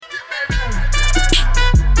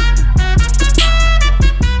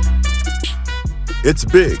It's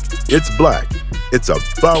big, it's black, it's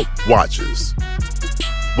about watches.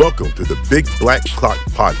 Welcome to the Big Black Clock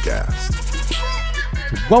Podcast.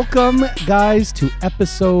 Welcome, guys, to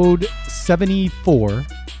episode 74.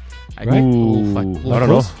 Right? Ooh, I I don't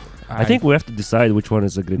know. I think we have to decide which one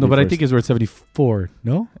is a good No, but first. I think we're at 74.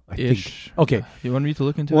 No? I Ish. think. Okay. You want me to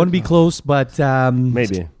look into I want to be close, but...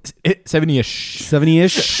 Maybe. 70-ish.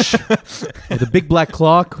 70-ish. With the Big Black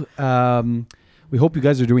Clock. We hope you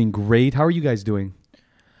guys are doing great. How are you guys doing?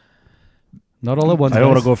 Not all at once. I don't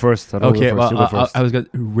want to go first. Okay, well, I was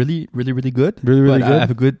really good. Really but good? I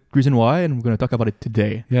have a good reason why, and we're going to talk about it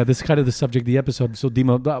today. Yeah, this is kind of the subject of the episode. So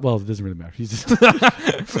Dima, well, it doesn't really matter. He's just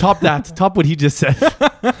top what he just said.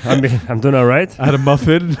 I'm doing all right. I had a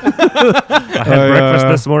muffin. I had breakfast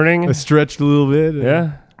this morning. I stretched a little bit.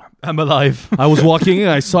 Yeah. I'm alive. I was walking in,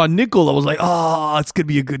 I saw Nickel. I was like, oh, it's going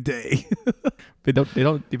to be a good day. They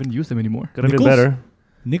don't even use them anymore. Could have been Nickels? better.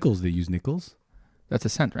 Nickels, they use nickels. That's a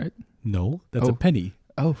cent, right? No, that's a Oh. penny.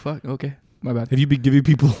 Oh, fuck. Okay. My bad. Have you been giving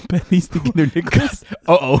people pennies thinking they're nickels?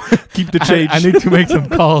 Uh-oh. Keep the change. I need to make some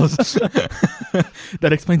calls.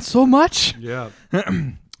 That explains so much. Yeah.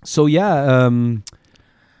 So, yeah,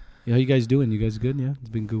 how you guys doing? You guys good? Yeah, it's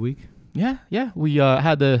been a good week. Yeah. We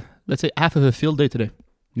had, let's say, half of a field day today.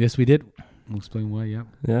 Yes, we did. I'll explain why, yeah.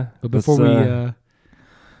 Yeah. But before Let's,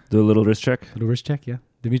 do a little wrist check. the wrist check, yeah.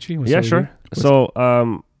 Dimitri? Yeah, sure. So,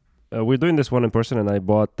 we're doing this one in person, and I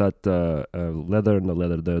bought that the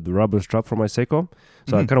rubber strap for my Seiko.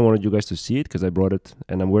 So I kind of wanted you guys to see it because I brought it,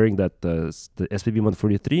 and I'm wearing that the SPB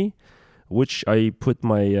 143, which I put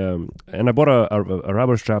my and I bought a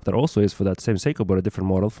rubber strap that also is for that same Seiko, but a different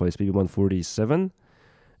model for SPB 147.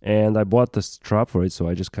 And I bought the strap for it, so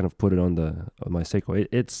I just kind of put it on my Seiko.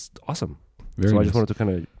 It's awesome. Very I nice. just wanted to kind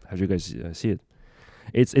of have you guys see it.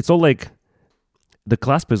 It's all like. The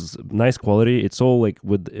clasp is nice quality. It's all like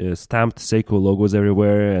with stamped Seiko logos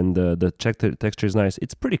everywhere, and the texture is nice.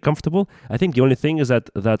 It's pretty comfortable. I think the only thing is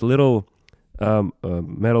that little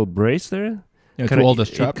metal brace there. Yeah, to all the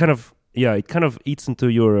strap. It kind of eats into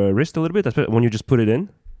your wrist a little bit, especially when you just put it in.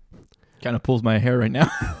 Kind of pulls my hair right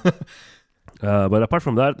now. But apart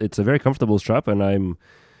from that, it's a very comfortable strap, and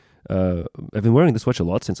I've been wearing this watch a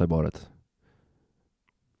lot since I bought it.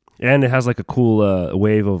 And it has like a cool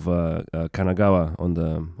wave of Kanagawa on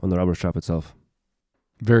the rubber strap itself.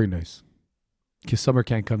 Very nice. Because summer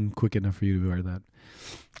can't come quick enough for you to wear that.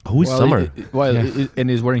 Who's Summer?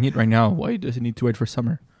 And he's wearing it right now. Why does he need to wait for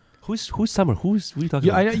summer? Who's Summer? Who are you talking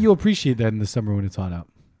Yeah, about? I know you appreciate that in the summer when it's hot out.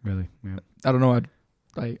 Really. Yeah. I don't know.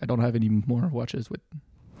 I don't have any more watches with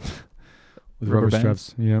With Rubber rubber bands.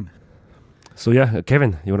 straps. Yeah. So yeah,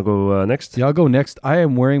 Kevin, you want to go next? Yeah, I'll go next. I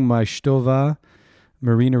am wearing my Stova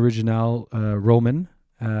Marine Original Roman.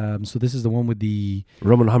 So this is the one with the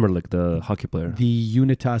Roman Hammerlick, the hockey player. the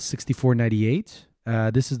Unitas 6498.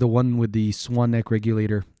 This is the one with the swan neck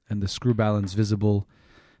regulator and the screw balance visible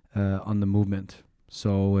on the movement.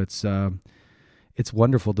 So it's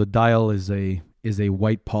wonderful. The dial is a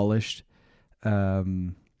white polished. I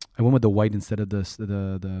went with the white instead of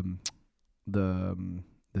the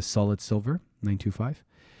solid silver 925.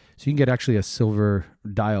 So you can get actually a silver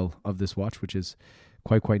dial of this watch, which is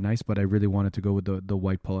quite nice, but I really wanted to go with the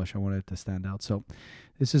white polish. I wanted it to stand out. So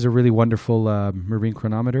this is a really wonderful marine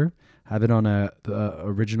chronometer. Have it on the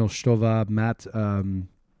original Stova matte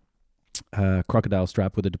crocodile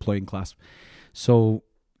strap with a deploying clasp. So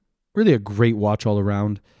really a great watch all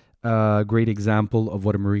around. Great example of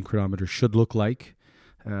what a marine chronometer should look like.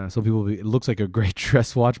 Some people, it looks like a great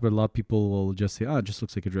dress watch, but a lot of people will just say, it just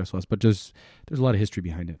looks like a dress watch. But there's a lot of history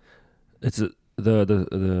behind it. It's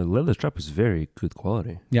the leather strap is very good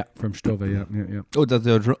quality. Yeah, from Stova. Yeah. Oh, that's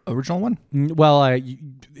the original one? Well,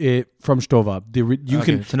 from Stova, you Okay,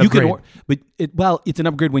 can it's an upgrade. but it's an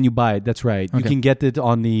upgrade when you buy it. That's right. You Okay. can get it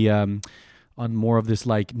on the on more of this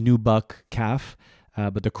like nubuck calf,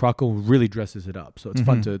 but the Croco really dresses it up. So it's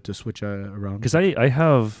fun to switch around. Because I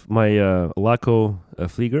have my Laco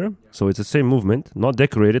Flieger, so it's the same movement, not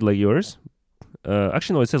decorated like yours.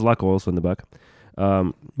 Actually, no, it says Laco also in the back.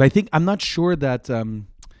 But I'm not sure that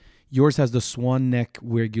yours has the swan neck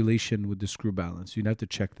regulation with the screw balance. You'd have to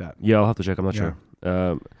check that. Yeah, I'll have to check. I'm not sure.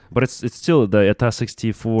 But it's still the ETA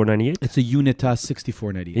 6498. It's a Unitas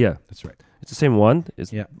 6498. Yeah, That's right. it's the same one.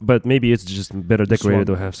 But maybe it's just better decorated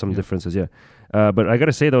swan, or have some yeah. differences. Yeah. But I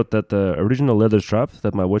gotta say though that the original leather strap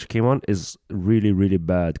that my watch came on is really, really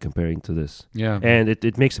bad comparing to this. Yeah. And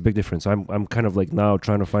it makes a big difference. I'm kind of like now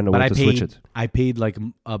trying to find a way to switch it. I paid like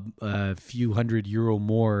a few €100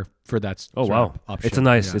 more for that. Oh wow, option. it's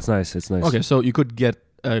nice. Yeah. It's nice. It's nice. Okay, so you could get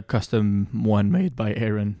a custom one made by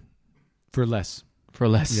Aaron For less. for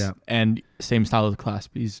less. Yeah. And same style of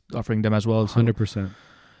clasp. He's offering them as well. So 100%.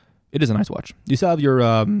 it is a nice watch. You still have your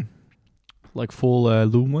like full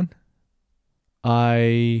Loom one?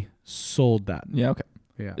 I sold that. Yeah, okay.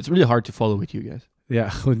 Yeah. It's really hard to follow with you guys. Yeah,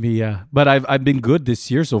 with me, yeah. But I've been good this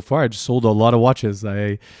year so far. I just sold a lot of watches.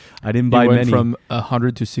 I didn't buy You went many. from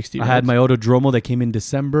 100 to 60. I had my Autodromo that came in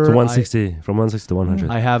December. To 160, from 160 to 100.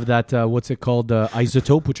 I have that, what's it called?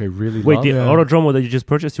 Isotope, which I really Wait, love. the Yeah. Autodromo that you just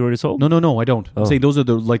purchased, you already sold? No, I don't. Oh. I'm saying those are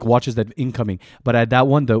the like watches that incoming. But I had that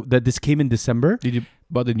one, that this came in December. Did you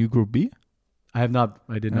buy the new Group B? I have not.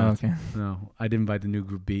 I did Oh, not. okay. No, I didn't buy the new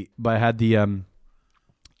Group B. But I had the... and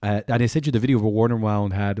I sent you the video where Warner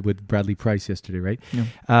Wound had with Bradley Price yesterday, right? Yeah.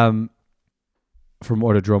 From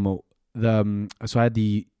Autodromo. So I had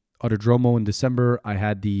the Autodromo in December. I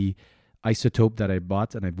had the Isotope that I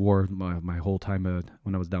bought and I wore my whole time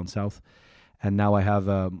when I was down south. And now I have,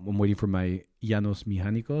 I'm waiting for my Llanos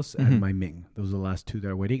Mejanicos and my Ming. Those are the last two that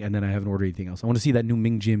are waiting. And then I haven't ordered anything else. I want to see that new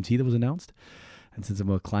Ming GMT that was announced. And since I'm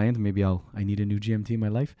a client, maybe I need a new GMT in my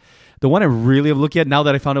life. The one I really have looked at now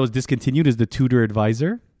that I found it was discontinued is the Tudor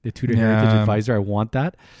Advisor. The Tudor Heritage Advisor. I want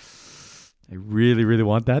that. I really, really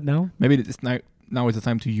want that now. Maybe it's now is the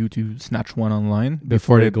time to snatch one online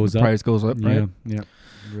Before it the goes up. price goes up, right? Yeah.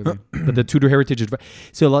 Really. But the Tudor Heritage Advisor.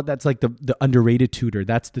 So a lot, that's like the underrated Tudor.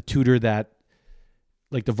 That's the Tudor that,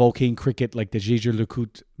 like the Vulcain Cricket, like the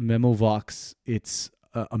Jaeger-LeCoultre Memovox, it's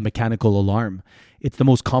a mechanical alarm. It's the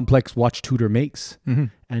most complex watch Tudor makes. Mm-hmm.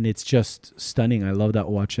 And it's just stunning. I love that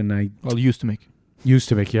watch. And I Used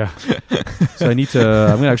to make. yeah. So I'm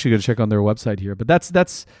actually going to check on their website here. But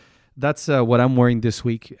that's what I'm wearing this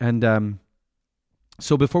week. And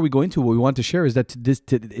so before we go into what we want to share is that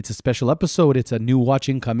it's a special episode. It's a new watch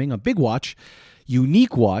incoming, a big watch,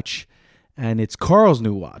 unique watch, and it's Carl's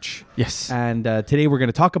new watch. Yes. And today we're going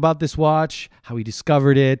to talk about this watch, how he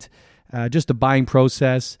discovered it, just the buying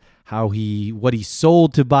process, what he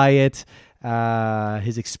sold to buy it,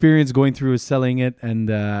 his experience going through selling it, and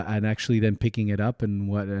actually then picking it up, and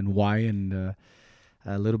what and why, and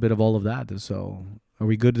a little bit of all of that. So, are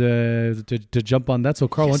we good to jump on that? So,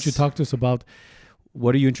 Carl, why don't you talk to us about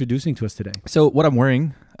what are you introducing to us today? So what I'm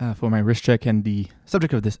wearing for my wrist check and the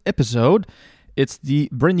subject of this episode, it's the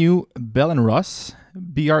brand new Bell & Ross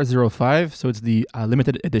BR05. So it's the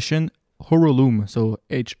limited edition Horolum. So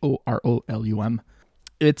HOROLUM.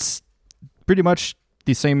 It's pretty much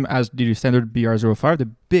the same as the standard BR05. The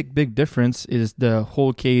big difference is the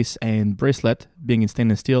whole case and bracelet, being in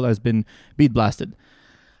stainless steel, has been bead blasted.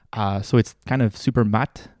 So it's kind of super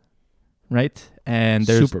matte, right? And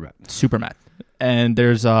there's super matte. And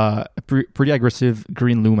there's a pretty aggressive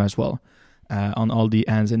green lume as well on all the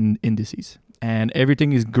hands and indices. And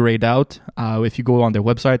everything is grayed out. If you go on their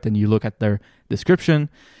website and you look at their description,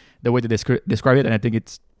 the way they describe it, and I think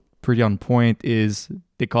it's pretty on point, is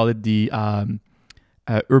they call it the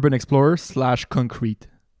Urban Explorer / concrete,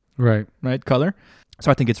 right color. So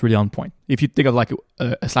I think it's really on point. If you think of like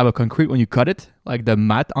a slab of concrete when you cut it, like the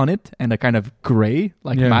matte on it and the kind of gray,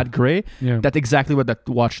 matte gray, that's exactly what that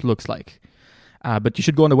watch looks like. But you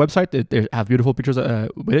should go on the website. They have beautiful pictures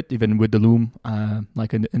with it, even with the lume,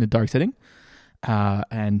 like in the dark setting.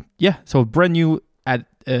 And yeah, so brand new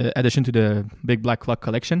addition to the Big Black Clock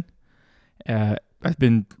collection. I've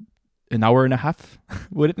been an hour and a half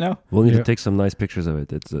with it now. We'll need to take some nice pictures of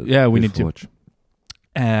it. It's we need to. Watch.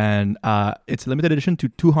 And it's a limited edition to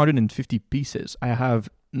 250 pieces. I have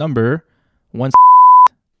number 1.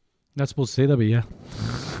 Not supposed to say that, but yeah.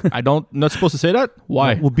 Not supposed to say that?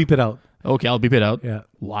 Why? We'll beep it out. Okay, I'll beep it out. Yeah.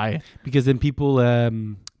 Why? Because then people,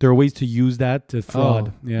 there are ways to use that to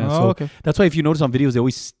fraud. Okay. That's why if you notice on videos, they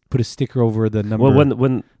always put a sticker over the number. Well,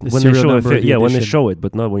 when they show it, when they show it,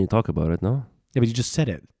 but not when you talk about it, no? Yeah, but you just said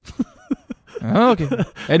it. Okay.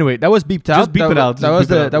 Anyway, that was beeped out. Just beep it out. That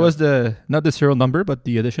was the not the serial number, but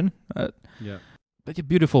the edition. Yeah. But a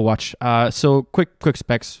beautiful watch. So quick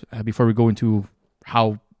specs before we go into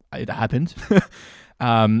how it happened.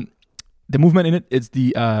 The movement in it is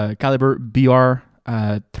the caliber BR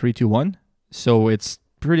 321. So it's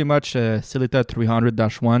pretty much a Celita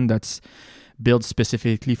 300-1 that's built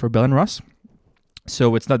specifically for Bell & Ross.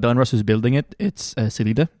 So it's not Bell & Ross who's building it, it's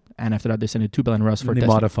Celita. And after that, they send it to Bell & Ross for testing. They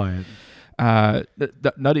modify it.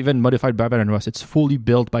 Not even modified by Bell & Ross. It's fully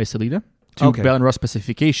built by Celita to Bell & Ross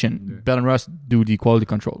specification. Okay. Bell & Ross do the quality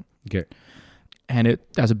control. Okay. And it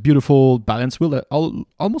has a beautiful balance wheel that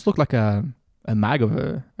almost look like a mag of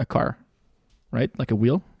a car, right? Like a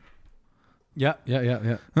wheel. Yeah.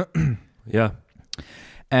 Yeah.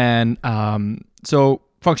 And so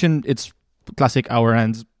function, it's classic hour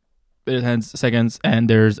hands, minute hands, seconds, and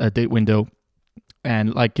there's a date window.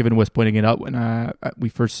 And like Kevin was pointing it out when we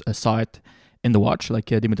first saw it, in the watch, like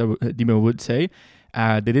Dima would say.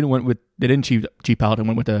 They didn't cheap out and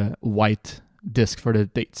went with a white disc for the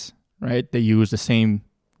dates, right? They used the same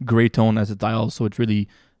gray tone as the dial, so it's really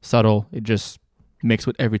subtle. It just mixed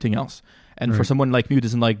with everything else. And for someone like me who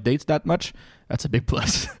doesn't like dates that much, that's a big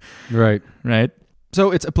plus. Right. Right. So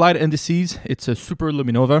it's applied indices. It's a super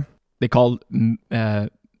luminova. They call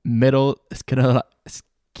metal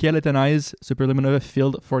skeletonized superluminova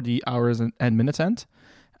filled for the hours and minutes end.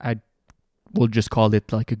 I will just call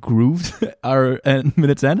it like a grooved hour and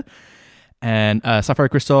minutes end. And sapphire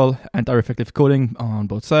crystal, anti-reflective coating on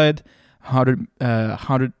both sides,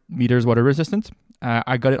 100 meters water resistant.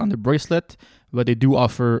 I got it on the bracelet, but they do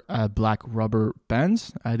offer black rubber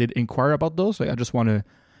bands. I did inquire about those. I just want to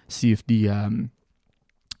see if the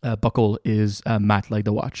buckle is matte like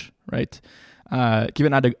the watch, right?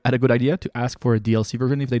 Kevin had a good idea to ask for a DLC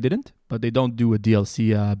version if they didn't, but they don't do a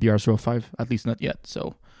DLC BR05, at least not yet.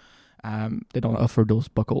 So they don't offer those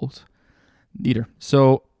buckles either.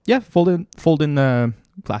 So yeah, fold in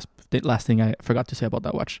clasp. The last thing I forgot to say about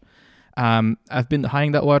that watch. I've been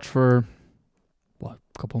eyeing that watch for a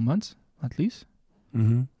couple of months at least,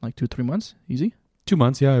 like 2-3 months, easy. 2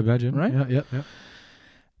 months, yeah, I imagine. Right? Yeah.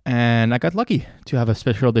 And I got lucky to have a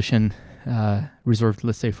special edition reserved,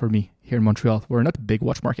 let's say, for me here in Montreal. We're not a big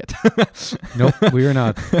watch market. Nope, we are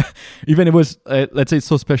not. Even it was, let's say, it's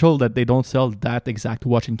so special that they don't sell that exact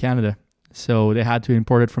watch in Canada. So they had to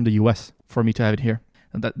import it from the US for me to have it here.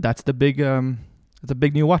 And that's the big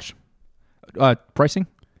new watch. Pricing,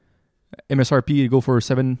 MSRP, you go for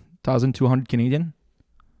 7,200 Canadian.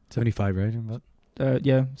 75, right?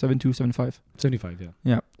 Yeah, 7275. 75, yeah.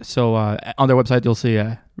 Yeah. So on their website, you'll see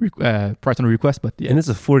price on request, but yeah. And it's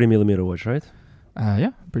a 40 millimeter watch, right?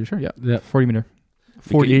 Yeah, pretty sure. Yeah. 40 meter.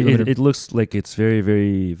 It looks like it's very,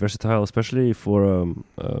 very versatile, especially for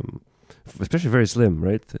especially very slim,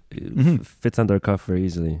 right? It fits under a cuff very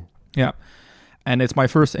easily. Yeah. And it's my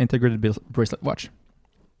first integrated bracelet watch.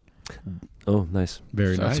 Oh, nice.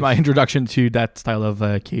 Very So nice. it's my introduction to that style of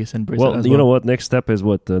case and bracelet. Well, you know what? Next step is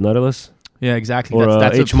what? Nautilus? Yeah, exactly. Or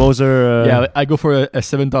that's H. Moser? Yeah, I go for a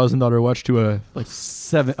 $7,000 watch to a like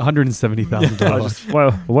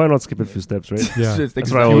 $170,000. Why not skip a few steps, right? Yeah. It's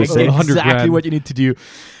That's what I always say. exactly what you need to do.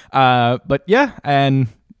 But yeah, and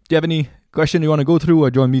do you have any question you want to go through, or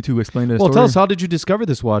do you want me to explain the story? Tell us, how did you discover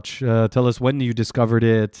this watch? Tell us when you discovered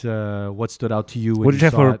it, what stood out to you when What did you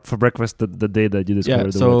have saw it. for breakfast the day that you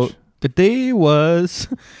discovered the watch? The day was...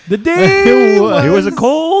 It was a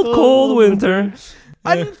cold winter.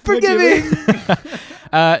 Unforgiving.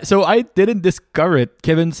 So I didn't discover it.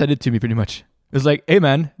 Kevin said it to me pretty much. It was like, hey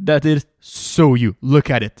man, that is so you. Look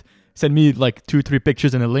at it. Send me like 2-3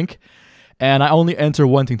 pictures and a link. And I only answer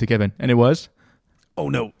one thing to Kevin. And it was, Oh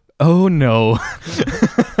no. oh no.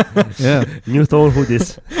 Yeah. You told who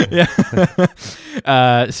this? Yeah.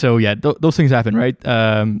 So yeah, those things happen, right?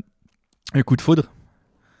 Un coup de foudre.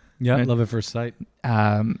 Yeah, Right. love at first sight.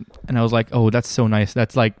 And I was like, oh, that's so nice.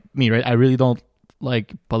 That's like me, right? I really don't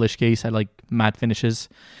like polish case. I like matte finishes.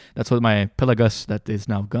 That's what my Pelagus, that is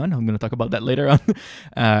now gone, I'm going to talk about that later on,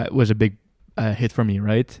 was a big hit for me,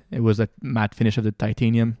 right? It was that matte finish of the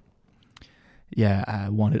titanium. Yeah, I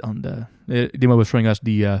wanted on the... Dima was showing us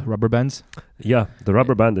the rubber bands. Yeah, the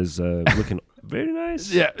rubber band is looking very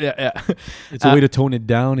nice. Yeah. It's a way to tone it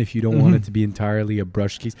down if you don't want it to be entirely a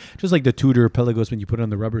brush case. Just like the Tudor Pelagos when you put it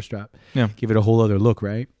on the rubber strap. Yeah. Give it a whole other look,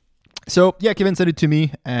 right? So, yeah, Kevin sent it to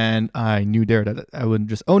me, and I knew there that I would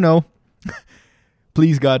just, oh no,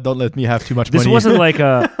 please God, don't let me have too much This money. wasn't like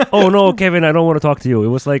oh no, Kevin, I don't want to talk to you. It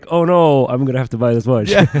was like, oh no, I'm going to have to buy this watch.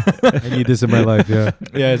 Yeah. I need this in my life, yeah.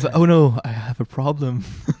 Yeah, it's like, oh no, I have a problem.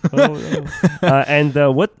 Oh, no. And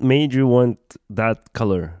what made you want that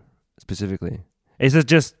color specifically? Is it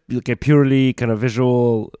just like a purely kind of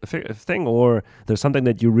visual thing, or there's something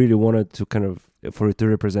that you really wanted to kind of, for it to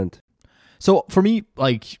represent? So for me,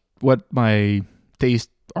 like what my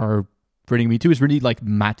taste are bringing me to is really like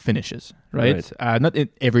matte finishes, right? Not in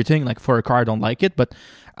everything, like for a car I don't like it, but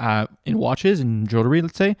in watches and jewelry,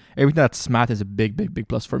 let's say, everything that's matte is a big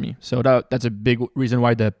plus for me. So that's a big reason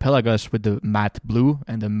why the Pelagus with the matte blue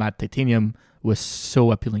and the matte titanium was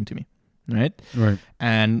so appealing to me, right? Right.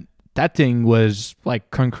 And that thing was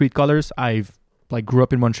like concrete colors. I've like grew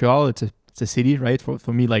up in Montreal. It's a city, right?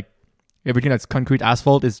 For me, like everything that's concrete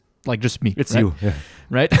asphalt is like just me. It's right? you. Yeah.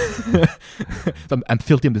 Right? So I'm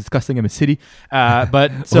filthy, I'm disgusting, I'm a city.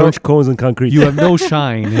 But so Orange cones and concrete. You have no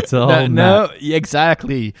shine. It's all no, matte.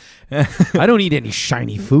 exactly. I don't eat any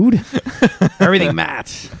shiny food. Everything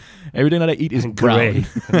matte. Everything that I eat is And brown. gray.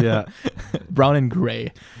 Yeah. Brown and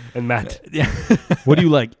gray. And matte. Yeah. What do you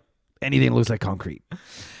like? Anything that looks like concrete.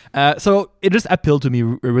 So it just appealed to me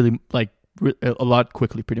really like a lot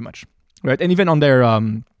quickly, pretty much, right? And even on their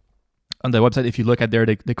website, if you look at there,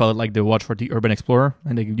 they call it like the watch for the Urban Explorer,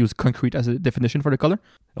 and they use concrete as a definition for the color.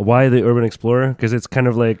 Why the Urban Explorer? Because it's kind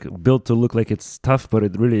of like built to look like it's tough, but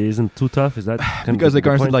it really isn't too tough. Is that because they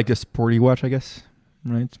consider like a sporty watch, I guess,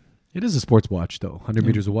 right? It is a sports watch, though. 100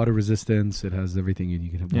 meters of water resistance. It has everything you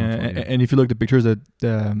can have. Yeah, and if you look at the pictures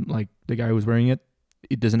that like the guy who was wearing it,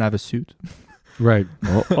 it doesn't have a suit. Right.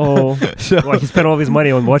 Oh. So, well, he spent all his money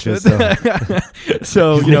on watches.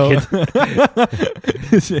 So you know,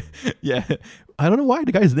 yeah. I don't know why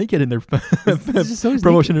the guy's naked in their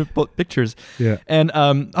promotion pictures. Yeah. And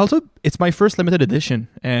also, it's my first limited edition,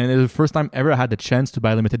 and it's the first time ever I had the chance to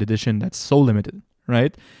buy a limited edition that's so limited.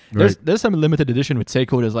 Right? There's some limited edition with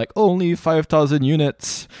Seiko that's like only 5,000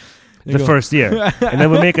 units. The first year. And then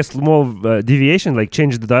we make a small deviation, like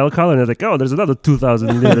change the dial color, and it's like, oh, there's another 2,000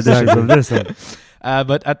 limited editions of this.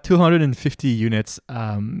 But at 250 units,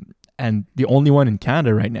 and the only one in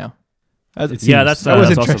Canada right now. That was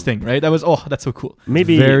interesting, awesome. Right? That's so cool.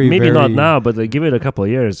 Maybe not now, but give it a couple of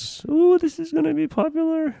years. Ooh, this is going to be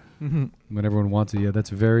popular. Mm-hmm. When everyone wants it, yeah,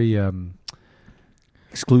 that's very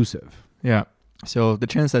exclusive. Yeah. So the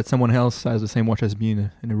chance that someone else has the same watch as me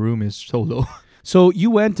in a room is so low. So you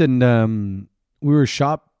went and we were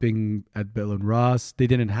shopping at Bell & Ross. They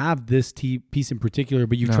didn't have this piece in particular,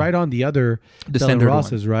 but you tried on the other Bell &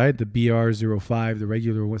 Rosses, right? The BR05, the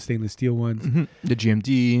regular stainless steel ones. Mm-hmm. The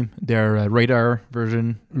GMT, their radar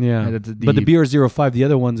version. Yeah. But the BR05, the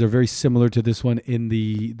other ones are very similar to this one in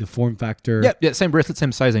the form factor. Yeah, same bracelet,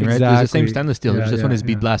 same sizing, exactly. Right? It's the same stainless steel. This one is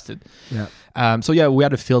bead blasted. Yeah. So yeah, we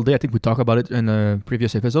had a field day. I think we talked about it in a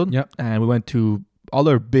previous episode. Yeah. And we went to all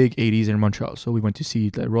our big 80s in Montreal. So we went to see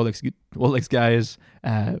the Rolex guys,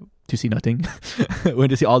 to see nothing. We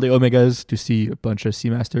went to see all the Omegas, to see a bunch of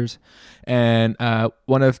Seamasters. And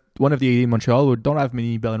one of the 80 in Montreal, we don't have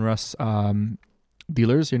many Bell & Ross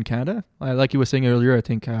dealers here in Canada. Like you were saying earlier, I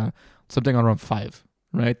think something around 5,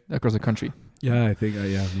 right? Across the country. Yeah, I think,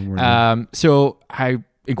 no more. So I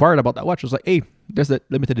inquired about that watch. I was like, hey, there's that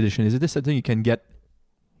limited edition. Is this something you can get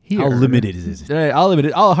here? How limited is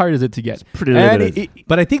it? How hard is it to get? It's pretty limited.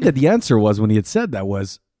 But I think that the answer was, when he had said that,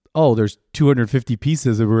 was, oh, there's 250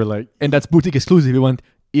 pieces. And we were like... And that's boutique exclusive. We went,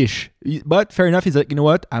 ish. But fair enough. He's like, you know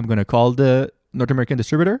what? I'm going to call the North American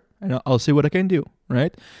distributor and I'll see what I can do.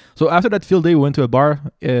 Right? So after that field day, we went to a bar,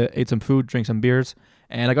 ate some food, drank some beers,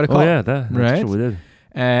 and I got a call. Oh, yeah. That's right? true. We did.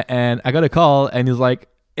 And I got a call and he's like,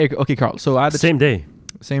 hey, okay, Carl. So I had Same day,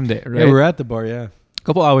 right? Yeah, we were at the bar, yeah. A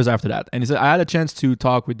couple hours after that. And he said, I had a chance to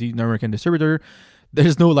talk with the North American distributor.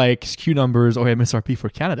 There's no like SKU numbers or MSRP for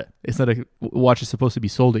Canada. It's not a watch is supposed to be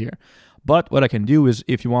sold here. But what I can do is,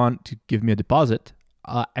 if you want to give me a deposit,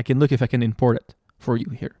 I can look if I can import it for you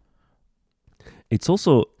here. It's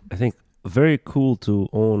also, I think, very cool to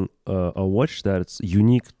own a watch that's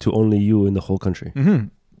unique to only you in the whole country. Mm-hmm.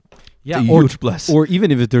 Yeah, huge plus. Or even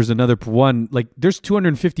if there's another one, like there's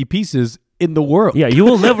 250 pieces in the world. Yeah, you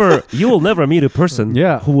will never meet a person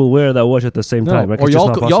who will wear that watch at the same time. Like, or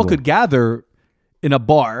y'all could gather in a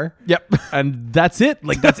bar. Yep. And that's it.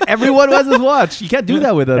 Like, that's everyone who has his watch. You can't do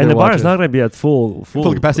that with other watches. And the bar watches. is not going to be at full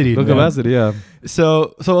capacity. Full capacity, yeah.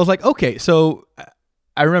 So I was like, okay. So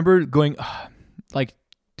I remember going, like,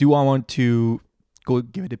 do I want to go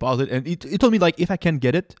give a deposit? And he told me, like, if I can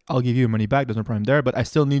get it, I'll give you your money back. There's no problem there. But I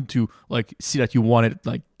still need to, like, see that you want it.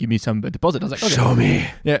 Like, give me some deposit. I was like, okay. Show me.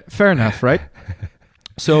 Yeah, fair enough, right?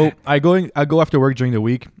 So I go after work during the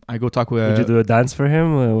week. I go talk with. Did you do a dance for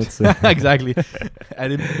him? What's exactly? I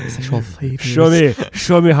did sexual favors.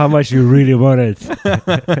 Show me how much you really want it.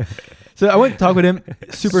 So I went to talk with him.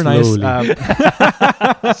 Super Slowly.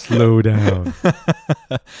 Nice. Slow down.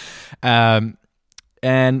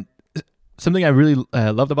 And something I really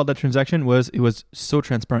loved about that transaction was it was so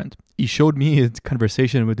transparent. He showed me his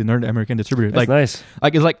conversation with the North American distributor. That's nice.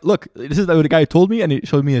 Like, it's like, look, this is what the guy told me, and he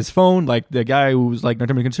showed me his phone, like the guy who's like North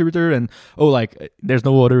American distributor, and there's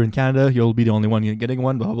no order in Canada. You'll be the only one getting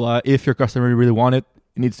one, blah, blah, blah. If your customer really want it,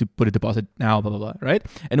 he needs to put a deposit now, blah, blah, blah, right?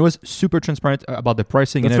 And it was super transparent about the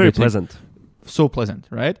pricing. That's and very everything. pleasant. So pleasant,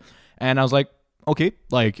 right? And I was like, okay,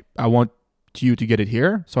 like, I want you to get it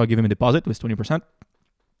here. So I give him a deposit. It was 20%.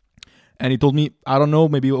 And he told me, I don't know,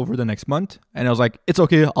 maybe over the next month. And I was like, it's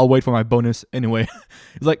okay. I'll wait for my bonus anyway.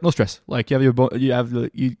 He's like, no stress. Like, you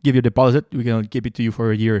give your deposit. We can give it to you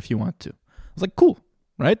for a year if you want to. I was like, cool,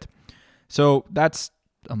 right? So that's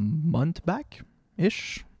a month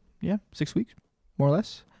back-ish. Yeah, 6 weeks, more or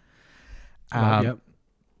less. Yep.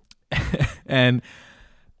 And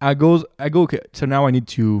I go, okay, so now I need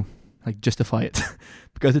to like justify it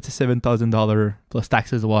because it's a $7,000 plus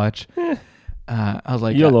taxes watch. I was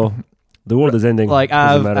like, YOLO. The world is ending. Like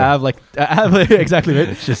I have exactly right.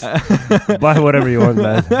 It's just buy whatever you want,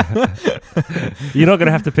 man. You're not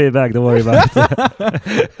gonna have to pay it back. Don't worry about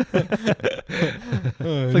it.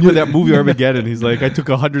 It's like with that movie Armageddon. He's like, I took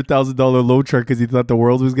 $100,000 loan shark because he thought the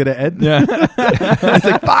world was gonna end. Yeah. It's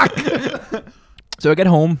like fuck. So I get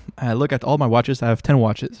home. I look at all my watches. I have 10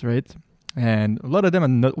 watches, right? And a lot of them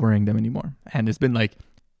I'm not wearing them anymore. And it's been like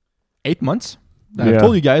 8 months. I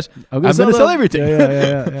told you guys I'm gonna sell everything.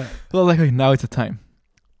 Yeah. So I was like, okay, now it's the time.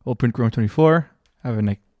 Open Chrome 24. I have an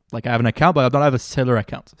account, but I don't have a seller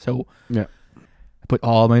account. So yeah, I put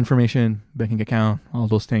all my information, banking account, all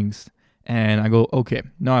those things, and I go, okay,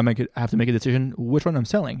 now I have to make a decision which one I'm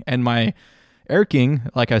selling. And my Air King,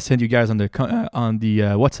 like I sent you guys on the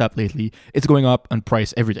WhatsApp lately, it's going up on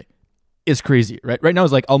price every day. It's crazy, right? Right now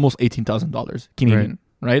it's like almost $18,000 Canadian.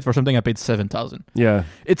 Right? For something I paid $7,000. Yeah.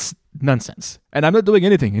 It's nonsense. And I'm not doing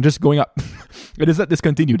anything. It's just going up. It is not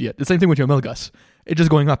discontinued yet. The same thing with your Melgas. It's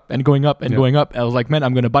just going up and going up and going up. I was like, man,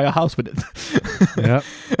 I'm going to buy a house with it. Yeah.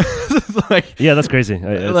 It's like, yeah, that's crazy.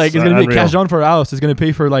 It's going to be cash down for a house. It's going to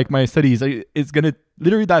pay for like my studies. It's going to,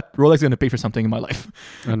 literally that Rolex is going to pay for something in my life.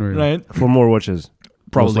 Unreal. Right? For more watches.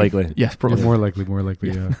 Probably. Most likely. Yes, probably. More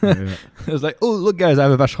likely. Yeah. It's like, oh, look, guys, I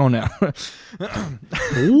have a Vacheron now.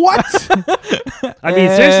 What? I mean,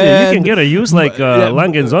 seriously, you can get a used like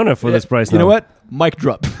Langenzona for this price now. You know what? Mic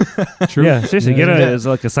drop. True. Yeah, seriously, get it's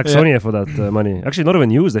like a Saxonia for that money. Actually, not even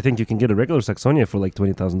used. I think you can get a regular Saxonia for like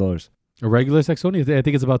 $20,000. A regular Saxonia? I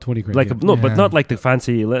think it's about 20 grand. Like but not like the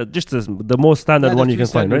fancy, just the most standard one you can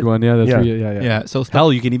find, right? One, yeah, that's yeah. So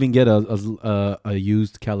hell, you can even get a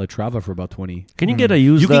used Calatrava for about 20. Can you get a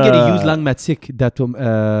used? You can get a used Langmatic. You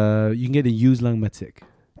can get a used Langmatic.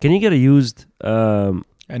 Can you get a used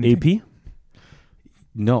AP?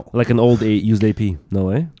 No, like an old used AP. No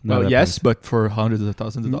way. Well, yes, but for hundreds of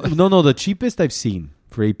thousands of dollars. No. The cheapest I've seen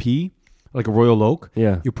for AP, like a Royal Oak,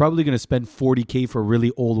 you're probably going to spend $40,000 for a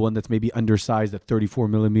really old one that's maybe undersized at 34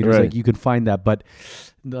 millimeters. Right. Like you can find that, but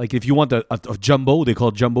like if you want a jumbo, they call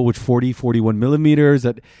it jumbo, which 41 millimeters.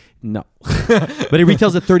 No, but it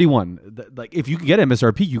retails at 31. Like if you could get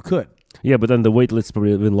MSRP, you could. Yeah, but then the wait list is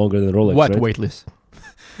probably even longer than Rolex. What right? wait list?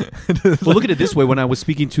 Well, look at it this way. When I was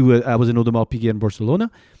speaking to, I was in Audemars Piguet in Barcelona,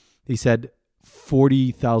 he said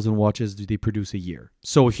 40,000 watches do they produce a year.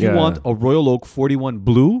 So if you want a Royal Oak 41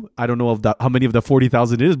 blue, I don't know how many of the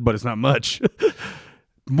 40,000 is, but it's not much.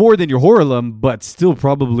 More than your Horalum, but still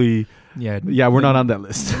probably. Yeah, we're not on that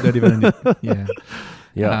list. Not even.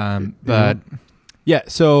 But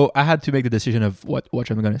so I had to make the decision of what watch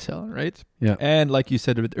I'm going to sell, right? Yeah. And like you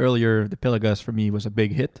said a bit earlier, the Pelagas for me was a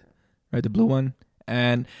big hit, right? The blue one.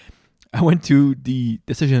 And I went to the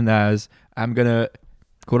decision as I'm going to,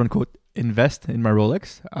 quote unquote, invest in my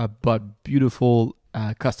Rolex. I bought beautiful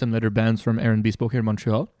custom leather bands from Aaron Bespoke here in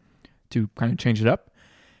Montreal to kind of change it up.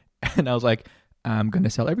 And I was like, I'm going to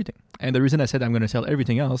sell everything. And the reason I said I'm going to sell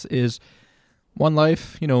everything else is one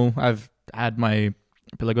life, I've had my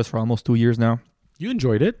Pelagos for almost 2 years now. You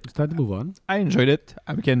enjoyed it. It's time to move on. I enjoyed it.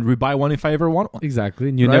 I can rebuy one if I ever want one. Exactly.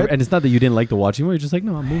 And and it's not that you didn't like the watch anymore. You're just like,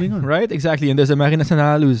 no, I'm moving on. Right? Exactly. And there's a Marine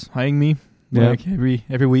Nationale who's hiring me like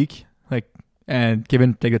every week. And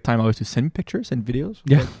Kevin take the time always to send me pictures and videos.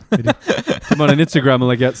 Yeah. I'm on an Instagram. I'm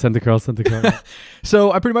like, Santa Carl.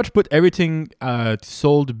 So I pretty much put everything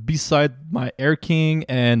sold beside my Air King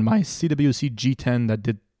and my CWC G10 that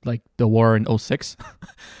did like the war in 06.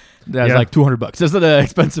 That's like $200. That's not an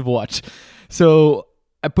expensive watch. So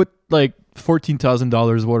I put like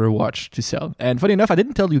 $14,000 worth of watch to sell. And funny enough, I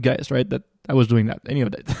didn't tell you guys, right, that I was doing that, any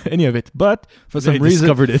of it. But for some reason,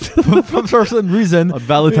 discovered it. for some reason, on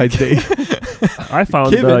Valentine's Day. I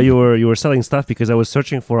found you were selling stuff because I was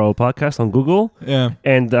searching for our podcast on Google. Yeah.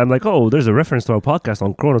 And I'm like, oh, there's a reference to our podcast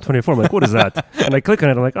on Chrono 24. I'm like, what is that? And I click on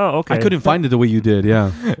it. I'm like, oh, okay. I couldn't find it the way you did.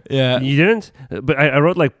 Yeah. Yeah. You didn't? But I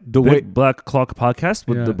wrote like the Big Black Clock podcast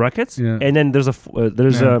with the brackets. Yeah. And then there's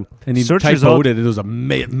a and he search result. It was a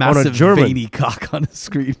massive veiny cock on the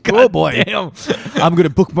screen. God, oh boy. Damn. I'm going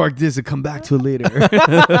to bookmark this and come back to it later.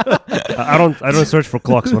 I don't search for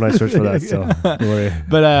clocks when I search for that. So don't worry.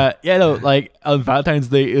 But like on Valentine's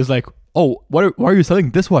Day is like, oh, why are you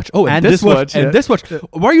selling this watch? Oh, and this watch and this watch.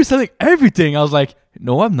 Why are you selling everything? I was like,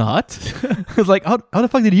 no, I'm not. I was like, how the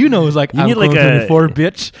fuck did you know? I was like, you need like Chrono 24,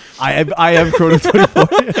 bitch. I am Chrono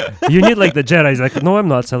 24. You need like the Jedi. He's like, no, I'm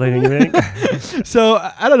not selling anything. So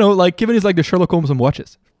I don't know. Like Kevin is like the Sherlock Holmes of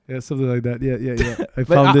watches. Yeah, something like that. Yeah. I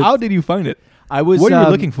found it. How did you find it? What are you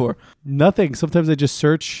looking for? Nothing. Sometimes I just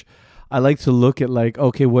search. I like to look at like,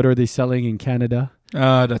 okay, what are they selling in Canada?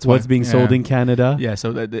 That's what's why. being sold in Canada. Yeah, so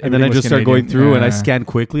And then I just start going through and I scan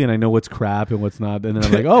quickly and I know what's crap and what's not. And then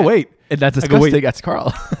I'm like, oh, wait. And that's I go, disgusting. wait. That's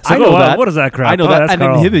Carl. I know that. What is that crap? I know Oh, that. that's And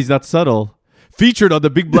Carl. then him, he's not subtle. Featured on the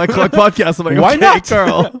Big Black Clock podcast. I'm like, Why okay, not,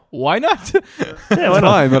 Carl? Why not? Yeah, It's why not?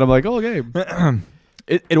 fine. But I'm like, oh, okay.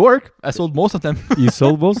 It worked. I sold most of them You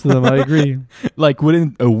sold most of them. I agree. like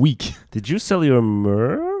within a week. Did you sell your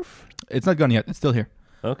Murph? It's not gone yet. It's still here.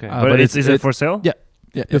 Okay, but but it's- is it for sale? Yeah.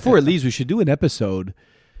 Yeah. Before it leaves, we should do an episode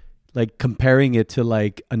like comparing it to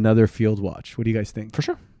like another field watch. What do you guys think? For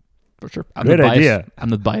sure. I'm Great not biased. idea. I'm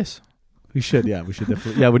not biased. We should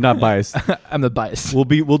definitely. Yeah, we're not biased. I'm not biased. We'll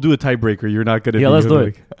do a tiebreaker. You're not gonna. Yeah, be let's do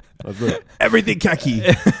like, it. Let's do it. Everything khaki.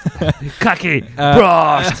 Khaki,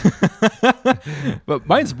 brushed, But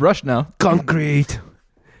mine's brushed now. concrete.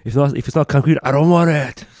 If it's not concrete, I don't want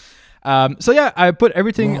it. So yeah, I put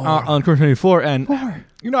everything on Chrono 24, and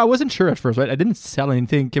I wasn't sure at first, right? I didn't sell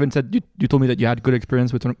anything. Kevin said you told me that you had good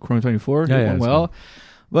experience with Chrono 24. Yeah, It yeah, went it's well.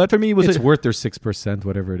 But for me, it was It's worth their 6%,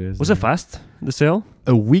 whatever it is. Was it fast? The sale?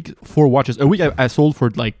 a week, 4 watches. A week I sold for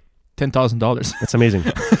like $10,000. That's amazing.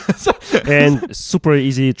 And super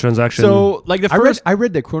easy transaction. So like the first, I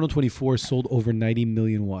read that Chrono 24 sold over 90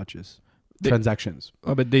 million watches transactions.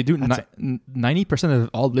 but they do That's 90% of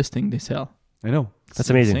all listing they sell. I know. That's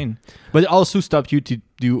amazing. Insane. But it also stopped you to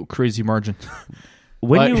do crazy margin.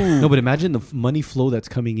 when like- you No, but imagine the money flow that's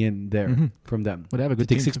coming in there Mhm. from them. Would have a They good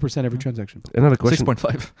take team. 6% every transaction. another question.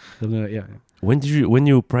 6.5. Yeah. When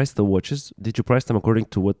you priced the watches, did you price them according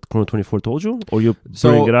to what Chrono 24 told you, or you So-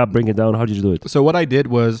 bring it up, bring it down? How did you do it? So what I did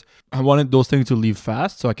was I wanted those things to leave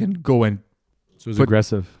fast so I can go and So it's But-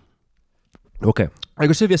 aggressive. Okay,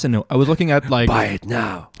 aggressive. Yes and no. I was looking at like buy it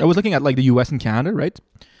now. I was looking at like the US and Canada, right?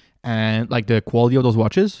 And like the quality of those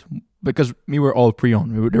watches, because we were all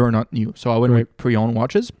pre-owned. They were not new. So I went with pre-owned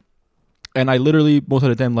watches. And I literally, most of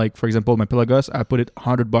the time, like for example, my Pelagos, I put it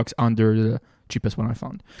 $100 under the cheapest one I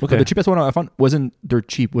found. Okay, But the cheapest one I found wasn't dirt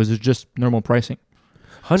cheap, was just normal pricing.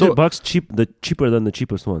 $100 cheaper than the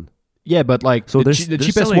cheapest one. Yeah, but like So the they're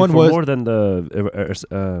cheapest selling one for was more than the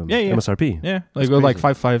Yeah. MSRP. yeah, That's like like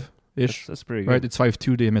crazy. 5.5-ish. That's pretty Right, good. it's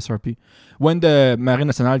 5.2 the MSRP. When the Marine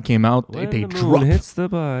Nationale came out, When they the moon dropped. hits the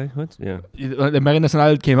buy. What? Yeah. The Marine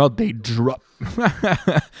Nationale came out, they dropped.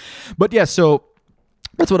 But yeah, so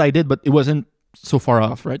that's what I did, but it wasn't so far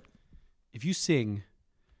off, right? If you sing,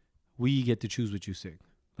 we get to choose what you sing.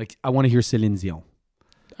 Like, I want to hear Céline Dion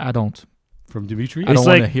I don't. from Dimitri. I don't It's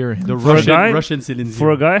want to like hear him. The For a guy- Russian Céline Dion.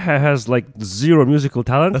 For a guy who has like zero musical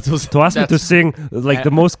talent, That's what's- to ask me to that's- sing like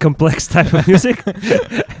the most complex type of music,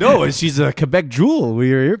 No, she's a Quebec jewel.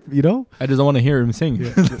 We're, I just don't want to hear him sing.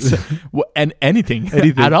 And anything.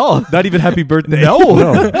 Anything. At all. not even happy birthday. No.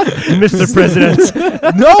 Mr. President,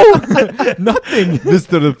 No. Nothing.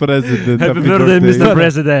 Mr. President. happy birthday, Mr.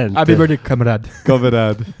 President. Happy birthday, comrade.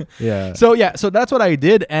 Comrade. Yeah. So that's what I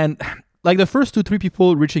did. And like the first 2-3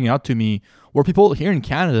 people reaching out to me were people here in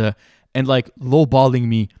Canada and like lowballing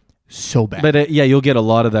me so bad. But yeah, you'll get a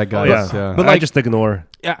lot of that, Oh, guys. yeah. But I like- just ignore.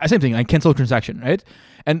 Yeah, same thing. I canceled transaction, right?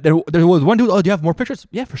 And there was one dude, oh, do you have more pictures?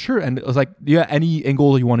 Yeah, for sure. And it was like, do you have any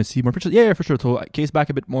angle you want to see more pictures? Yeah, for sure. So case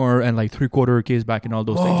back a bit more and like 3/4 case back and all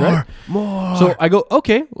those things, right? More. So I go,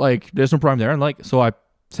 okay, like there's no problem there. And like, so I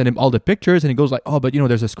send him all the pictures and he goes like, oh, but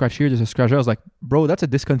there's a scratch here, there's a scratch there. I was like, bro, that's a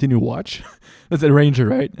discontinued watch. That's a Ranger,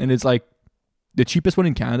 right? And it's like the cheapest one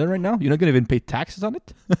in Canada right now. You're not going to even pay taxes on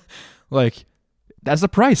it. Like, that's the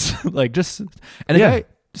price. Like just, and the guy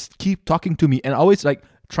just keep talking to me and always like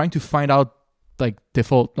trying to find out like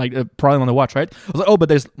default, like a problem on the watch, right? I was like, oh, but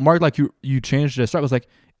there's marked like you changed the strap. I was like,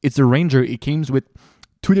 it's a Ranger. It comes with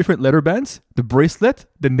 2 different leather bands, the bracelet,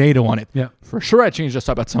 the NATO on it. Yeah. For sure I changed the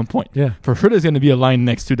strap at some point. Yeah. For sure there's going to be a line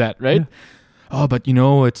next to that, right? Yeah. Oh, but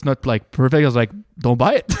it's not like perfect. I was like, don't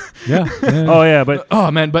buy it. Yeah. Oh yeah, but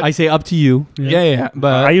Oh man, but I say up to you. yeah.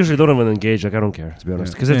 But I usually don't even engage. Like I don't care, to be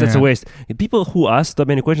honest, because it's a Yeah. waste. People who ask that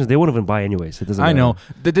many questions, they won't even buy anyways. It doesn't. I matter. know.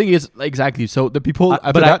 The thing is, exactly. So the people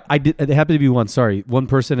after But that, I did. There happened to be one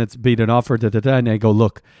person that's made an offer, and I go,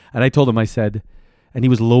 look, and I told him, I said, and he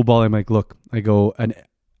was lowballing. I'm like, look, I go, and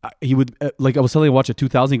he would like I was selling a watch at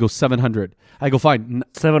 2,000. He goes 700. I go fine.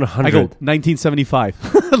 700. I go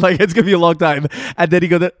 1975. Like it's gonna be a long time. And then he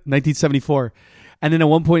go to 1974. And then at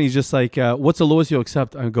one point he's just like, what's the lowest you'll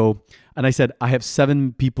accept? I go, and I said, I have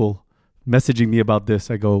 7 people messaging me about this.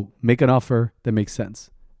 I go, make an offer that makes sense.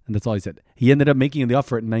 And that's all he said. He ended up making the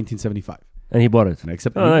offer at 1975. and he bought it. And I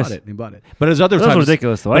accepted. Oh, he nice. bought it. He bought it. But there's other That's times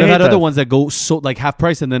ridiculous, though. But I I've hate had other that. ones that go so like half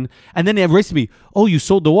price, and then they embrace me. Oh, you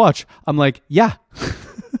sold the watch. I'm like, yeah.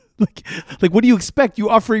 Like, what do you expect? You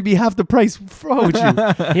offering me half the price? Wrong with you?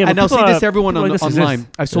 And now say this to everyone online.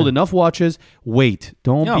 I've sold enough watches. Wait.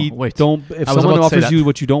 Don't. If someone offers you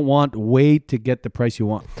what you don't want, wait to get the price you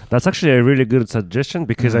want. That's actually a really good suggestion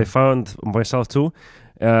because I found myself too.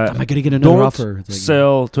 Am I going to get another offer? Don't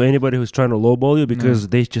sell to anybody who's trying to lowball you because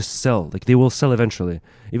they just sell. Like they will sell eventually.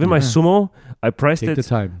 Even my Sumo, I priced it the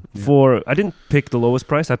time. for. I didn't pick the lowest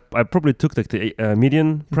price. I probably took like the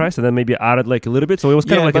median price and then maybe added like a little bit. So it was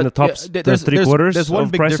kind of like in the top three quarters. There's one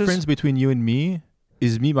of big prices. difference between you and me.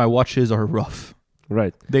 My watches are rough.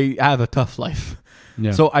 Right. They have a tough life.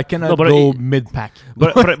 Yeah. So I cannot go mid-pack.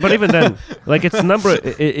 But even then, like it's number.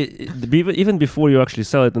 Even before you actually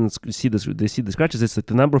sell it and they see the scratches, it's like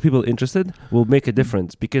the number of people interested will make a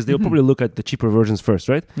difference because they'll probably look at the cheaper versions first,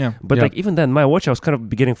 right? Yeah. But like even then, my watch I was kind of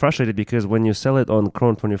getting frustrated because when you sell it on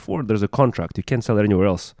Chrono 24, there's a contract. You can't sell it anywhere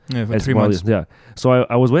else. Yeah, for 3 months. Yeah. So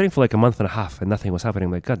I was waiting for like a month and a half and nothing was happening.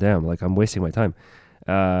 I'm like, God damn, like I'm wasting my time.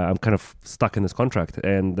 I'm kind of stuck in this contract,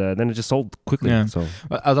 and then it just sold quickly. Yeah. So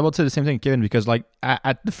I was about to say the same thing, Kevin, because like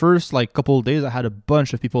at the first like couple of days, I had a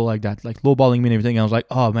bunch of people like that, like lowballing me and everything. I was like,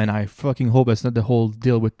 oh man, I fucking hope it's not the whole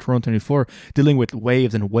deal with Chrono 24, dealing with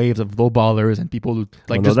waves and waves of lowballers and people who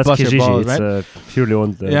like just bust your balls, right? It's purely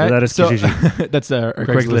on that is Kijiji. That's our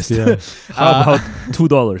Craigslist. Yeah. How about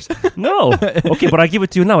 $2? No. Okay, but I give it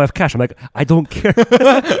to you now. I have cash. I'm like, I don't care.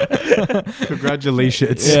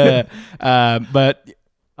 Congratulations. Yeah. But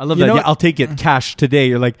I love that. Yeah, I'll take it cash today.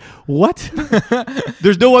 You're like, what?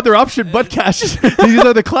 There's no other option but cash. These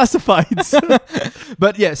are the classifieds.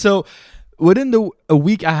 But yeah, so within a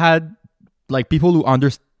week, I had like people who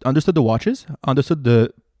understood the watches,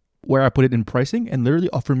 understood where I put it in pricing, and literally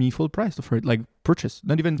offer me full price for it, like purchase,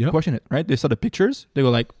 not even question it. Right? They saw the pictures. They go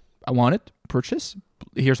like, I want it, purchase.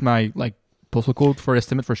 Here's my like postal code for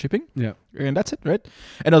estimate for shipping. Yeah. And that's it, right?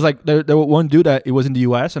 And I was like, there was one dude that it was in the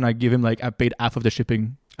US, and I give him like I paid half of the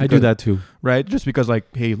shipping. I do that too, right? Just because,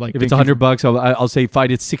 like, hey, like if it's $100, I'll say fine.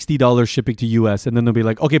 It's $60 shipping to US, and then they'll be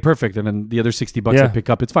like, okay, perfect, and then the other $60 I pick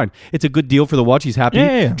up. It's fine. It's a good deal for the watch. He's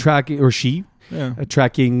happy. Tracking or she. Yeah.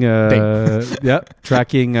 Tracking,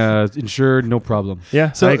 tracking, insured, no problem.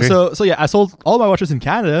 Yeah. So yeah, I sold all my watches in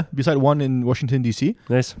Canada, beside one in Washington D.C.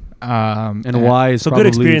 Nice. And why is so good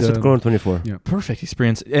experience with Chrono 24. Yeah, perfect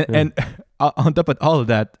experience. And on top of all of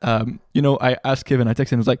that, I asked Kevin, I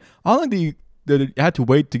texted him, I was like, how long do you had to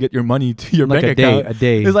wait to get your money to your bank account? A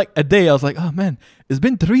day. It was like a day. I was like, oh man, it's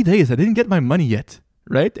been 3 days. I didn't get my money yet,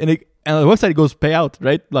 right? And on the website it goes pay out,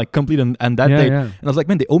 right? Like complete on that day. Yeah. And I was like,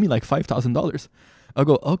 man, they owe me like $5,000. I'll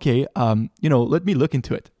go, okay, let me look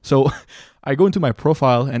into it. So I go into my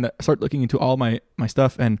profile and I start looking into all my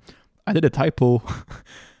stuff, and I did a typo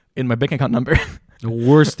in my bank account number. The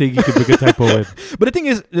worst thing you could pick a typo with. But the thing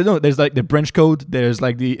is, there's like the branch code, there's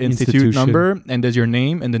like the institute number, and there's your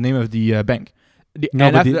name and the name of the bank.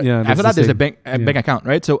 After that, there's a bank account,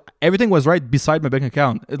 right? So everything was right beside my bank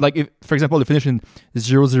account. Like, if, for example, it finished in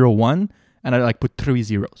 001, and I like put 3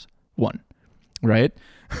 zeros, 1, right?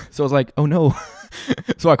 So I was like, oh no.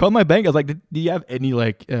 So I called my bank. I was like, do you have any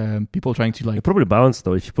like people trying to like? It probably bounced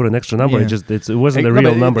though. If you put an extra number, it wasn't a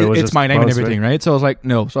real number. It was it's just my name bounced, and everything, right? So I was like,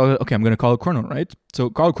 no. So I was like, okay, I'm gonna call Chrono, right? So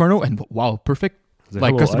call Chrono, and wow, perfect.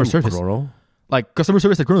 Like customer service. Chrono. Like customer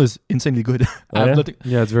service at Chrono is insanely good.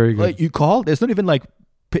 Yeah, it's very good. Like you call, there's not even like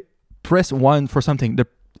press 1 for something.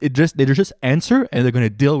 They just answer, and they're gonna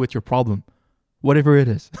deal with your problem, whatever it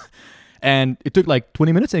is. And it took like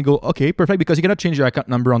 20 minutes, and go, okay, perfect, because you cannot change your account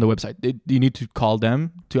number on the website. You need to call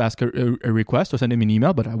them to ask a request or send them an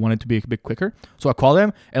email, but I wanted to be a bit quicker. So I call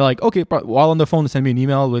them and like, okay, while on the phone, send me an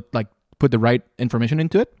email with like, put the right information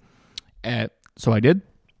into it. So I did.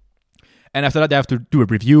 And after that, they have to do a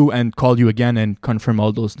review and call you again and confirm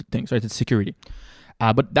all those things, right? It's security.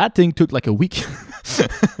 But that thing took like a week.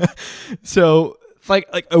 So like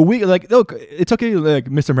a week, like, look, it's okay, like,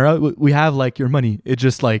 Mr. Mera, we have like your money. It's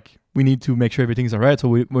just like, we need to make sure everything's all right. So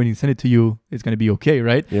when we send it to you, it's going to be okay,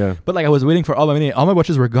 right? Yeah. But like I was waiting for all my money. All my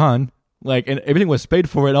watches were gone. Like, and everything was paid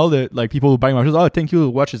for it. All the like people who buying my watches, oh, thank you, the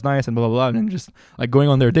watch is nice and blah, blah, blah. And just like going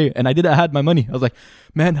on their day. And I had my money. I was like,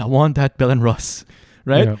 man, I want that Bell & Ross,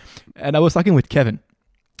 right? Yeah. And I was talking with Kevin.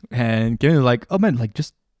 And Kevin was like, oh man, like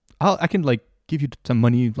just, I can like give you some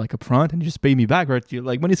money like up front and you just pay me back, right?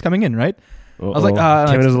 Like money's coming in, right? I was like,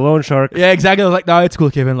 Kevin is a loan shark. Yeah, exactly. I was like, no, it's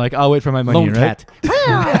cool, Kevin. Like, I'll wait for my money, loan right?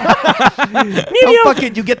 Oh, fuck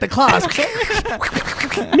it, you get the class.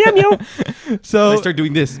 Meow meow. So I start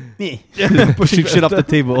doing this, pushing shit off the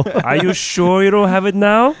table. Are you sure you don't have it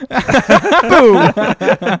now?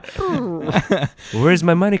 Where's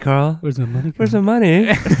my money, Carl? Where's my money? Where's my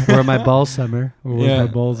money? Where are my balls, Summer? Or where's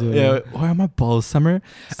my balls? Where are my balls, Summer?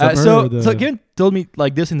 So Kevin told me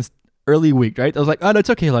like this in early week, right? I was like, oh, no, it's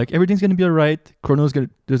okay. Like, everything's going to be all right. Chrono's going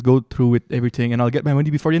to just go through with everything, and I'll get my money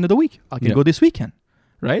before the end of the week. I can go this weekend,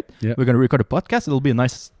 right? Yeah. We're going to record a podcast. It'll be a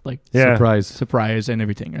nice, like, surprise and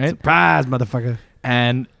everything, right? Surprise, motherfucker.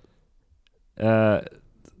 And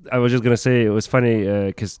I was just gonna say it was funny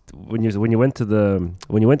because when you went to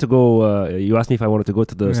go, you asked me if I wanted to go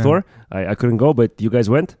to the store. I couldn't go, but you guys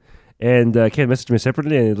went. And Ken messaged me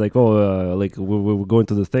separately, and he's like, "Oh, like we're going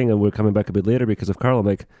to the thing, and we're coming back a bit later because of Carl." I'm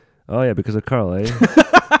like, "Oh yeah, because of Carl, eh?"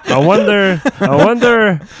 I wonder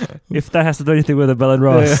if that has to do anything with the Bell and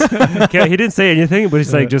Ross. He didn't say anything, but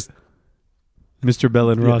he's like just Mr. Bell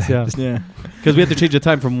and Ross, yeah. Because we had to change the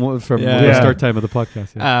time from the start time of the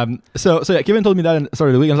podcast. Yeah. So Kevin told me that at the start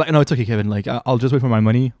of the week. I was like, no, it's okay, Kevin. Like, I'll just wait for my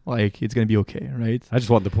money. Like, it's gonna be okay, right? I just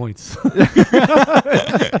want the points.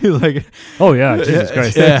 He's like, oh yeah, Jesus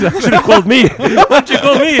Christ! Yeah. Should have called me. Why'd you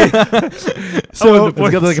call me? So it's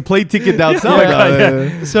got like a plane ticket down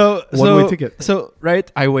south. So one-way ticket. So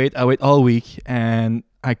right, I wait all week, and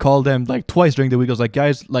I called them like twice during the week. I was like,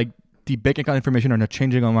 guys, like the bank account information are not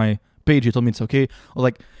changing on my page. You told me it's okay. I was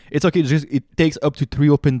like, it's okay. It takes up to 3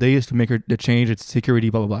 open days to make the change. It's security,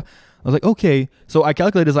 blah blah blah. I was like, okay. So I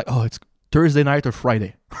calculated, it's like, oh, it's Thursday night or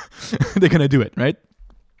Friday. They're gonna do it, right?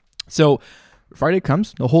 So Friday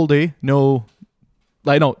comes, the whole day,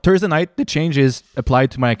 Thursday night the change is applied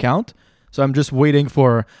to my account. So I'm just waiting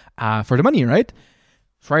for the money, right?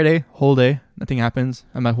 Friday, whole day, nothing happens.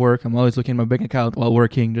 I'm at work. I'm always looking at my bank account while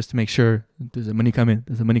working just to make sure there's the money come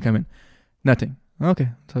in. Nothing. Okay,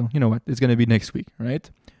 so you know what? It's gonna be next week, right?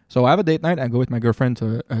 So I have a date night. I go with my girlfriend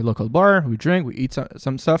to a local bar. We drink. We eat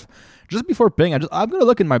some stuff. Just before paying, I'm gonna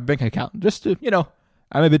look in my bank account just to,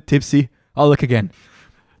 I'm a bit tipsy. I'll look again.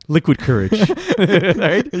 Liquid courage,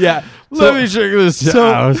 right? Yeah. Let me check this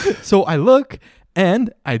out. So I look,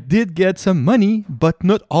 and I did get some money, but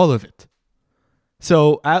not all of it.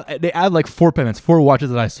 So they add like 4 payments, 4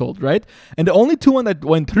 watches that I sold, right? And the only 2 that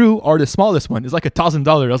went through are the smallest one. It's like $1,000.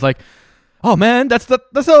 I was like, oh man, that's not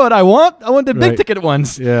what I want. I want the big ticket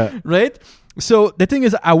ones. Yeah. Right? So the thing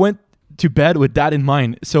is, I went to bed with that in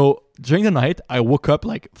mind. So during the night, I woke up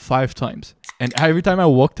like 5 times. And every time I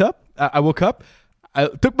woke up, I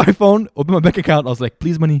took my phone, opened my bank account. I was like,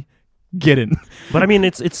 please, money, get in. But I mean,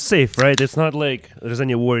 it's safe, right? It's not like there's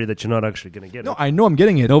any worry that you're not actually going to get it. No, I know I'm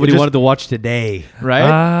getting it. Nobody wanted to watch today.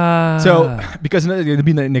 Right? So, because it'll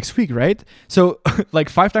be next week, right? So, like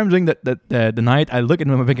 5 times during the night, I look at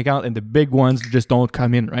my bank account and the big ones just don't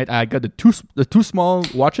come in, right? I got the two small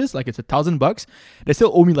watches, like it's $1,000. They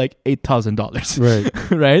still owe me like $8,000.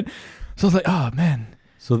 Right. Right? So I was like, oh man.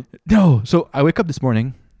 So I wake up this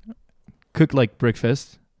morning, cook like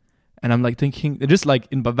breakfast, and I'm like thinking, just like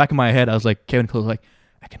in the back of my head, I was like, Kevin Cole was like,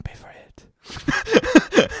 I can pay for it.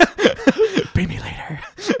 Pay me later.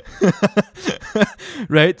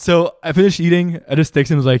 Right? So I finished eating. I just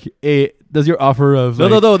texted him, was like, hey, does your offer of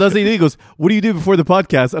No, that's the thing. He goes, what do you do before the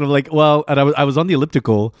podcast? And I'm like, well, and I was on the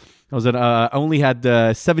elliptical. I only had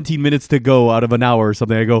 17 minutes to go out of an hour or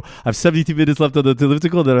something. I go, I have 17 minutes left on the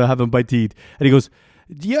elliptical, then I have a bite to eat. And he goes,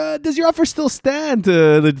 yeah, does your offer still stand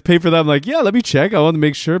to pay for that? I'm like, yeah, let me check. I want to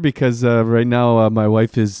make sure because right now my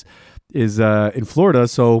wife is in Florida,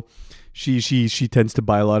 so she tends to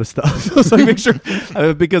buy a lot of stuff. So I make sure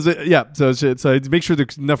because so I make sure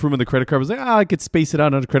there's enough room on the credit card. I was like, I could space it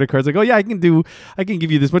out on the credit card. It's like, oh yeah, I can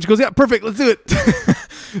give you this much. He goes, yeah, perfect, let's do it.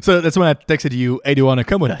 So that's when I texted you, hey, do you want to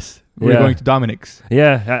come with us? We're going to Dominic's.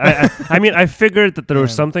 Yeah, I mean, I figured that there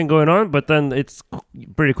was something going on, but then it's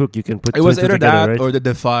pretty quick. You can put it was either that right? or the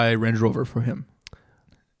Defy Range Rover for him.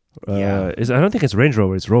 I don't think it's Range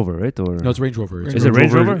Rover. It's Rover, right? Or no, it's Range Rover. Is it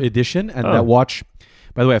Range Rover edition? And that watch,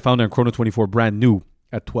 by the way, I found it on Chrono 24, brand new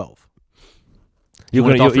at 12. You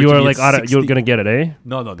are like, you're gonna get it, eh?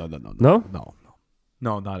 No,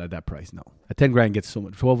 not at that price. No, at 10 grand gets so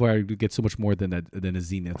much. 12 I get so much more than a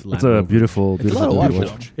Zenith. It's a beautiful a lot of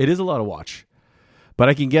watch. It is a lot of watch, but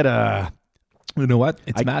I can get a. You know what?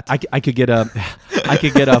 It's matte. I could get a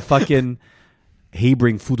fucking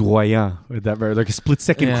Hebring Foudroyant with that, like a split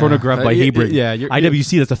second chronograph by Hebring. Yeah,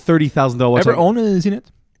 IWC. That's a $30,000 watch. Ever own a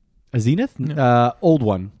Zenith? A Zenith? Yeah. Old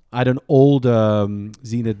one. I had an old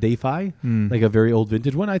Zenith Defy, like a very old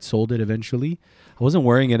vintage one. I'd sold it eventually. I wasn't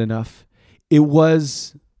wearing it enough. It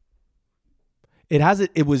was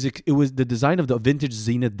the design of the vintage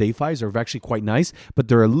Zenith Defys are actually quite nice, but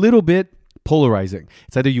they're a little bit polarizing.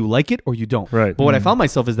 It's either you like it or you don't. Right. But what I found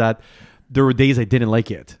myself is that there were days I didn't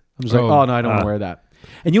like it. I'm just like, oh no, I don't want to wear that.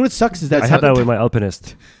 And you know what sucks is that I had that with my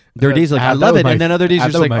Alpinist. There are days like I love it, and then other days you're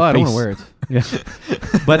just like, oh, I don't want to wear it. Yeah.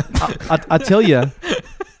 But I tell you,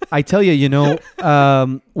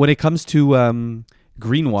 when it comes to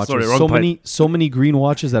green watches. Sorry, wrong So many green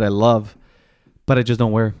watches that I love, but I just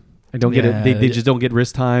don't wear. I don't get it. They just don't get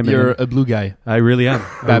wrist time. You're a blue guy. I really am.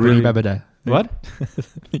 Babbity babada. What?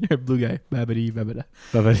 You're a blue guy. Babbity babada.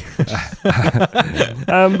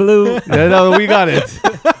 I'm blue. No, we got it.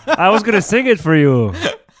 I was gonna sing it for you.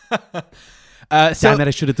 Damn it!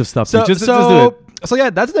 I should have stopped. So, Just do it. So yeah,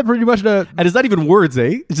 that's pretty much the. And it's not even words,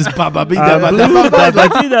 eh? It's just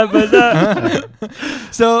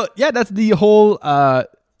So yeah, that's the whole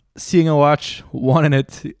seeing a watch, wanting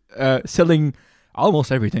it, selling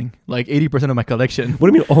almost everything, like 80% of my collection.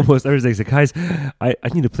 What do you mean almost everything? Like, guys, I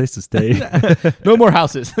need a place to stay. No more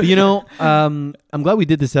houses. I'm glad we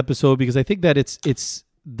did this episode because I think that it's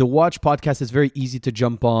the watch podcast is very easy to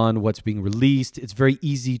jump on what's being released. It's very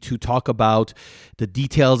easy to talk about the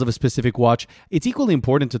details of a specific watch. It's equally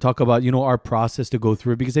important to talk about, our process to go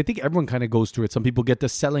through it because I think everyone kind of goes through it. Some people get the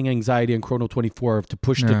selling anxiety in Chrono 24 to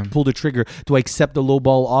pull the trigger, to accept the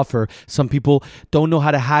lowball offer. Some people don't know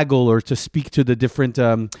how to haggle or to speak to the different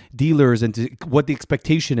dealers and to what the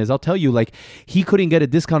expectation is. I'll tell you, like, he couldn't get a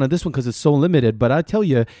discount on this one because it's so limited. But I tell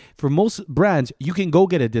you, for most brands, you can go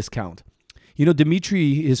get a discount.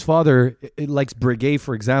 Dimitri, his father, likes Breguet,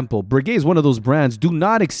 for example. Breguet is one of those brands. Do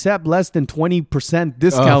not accept less than 20%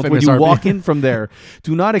 discount when you walk in from there.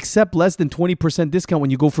 Do not accept less than 20% discount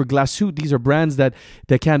when you go for Glasuit. These are brands that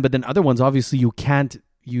can, but then other ones, obviously, you can't.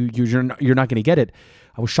 You're not going to get it.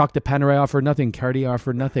 I was shocked that Panerai offered nothing. Cartier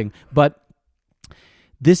offered nothing. But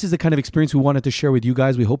this is the kind of experience we wanted to share with you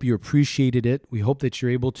guys. We hope you appreciated it. We hope that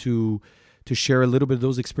you're able to share a little bit of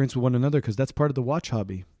those experiences with one another because that's part of the watch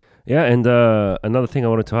hobby. Yeah, and another thing I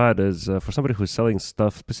wanted to add is for somebody who's selling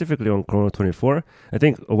stuff specifically on Chrono 24, I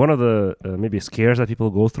think one of the maybe scares that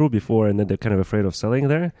people go through before and then they're kind of afraid of selling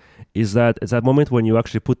there is that it's that moment when you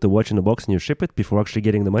actually put the watch in the box and you ship it before actually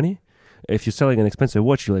getting the money. If you're selling an expensive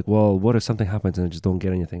watch, you're like, well, what if something happens and I just don't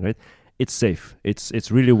get anything, right? It's safe.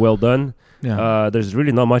 It's really well done. Yeah. There's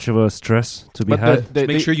really not much of a stress to be had.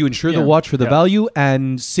 Make sure you insure the watch for the value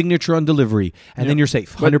and signature on delivery, and then you're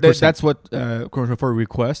safe. 100%. That's what Chrono 24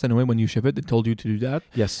 requests. Anyway, when you ship it, they told you to do that.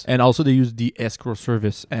 Yes. And also they use the escrow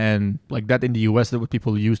service, and like that in the US, that's what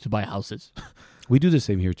people use to buy houses. We do the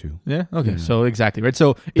same here too. Yeah. Okay. Yeah. So exactly right.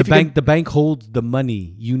 So the bank holds the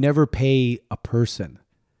money. You never pay a person.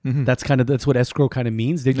 Mm-hmm. That's what escrow kind of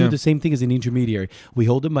means. They do the same thing as an intermediary. We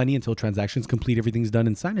hold the money until transactions complete, everything's done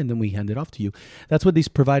and signed, and then we hand it off to you. That's what these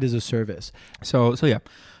provide as a service. So yeah.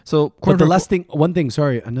 So but the last thing,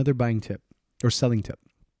 another buying tip or selling tip.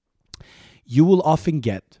 You will often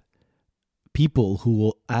get people who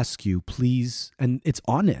will ask you, please, and it's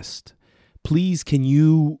honest, please, can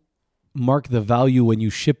you mark the value when you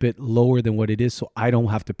ship it lower than what it is so I don't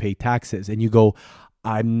have to pay taxes? And you go,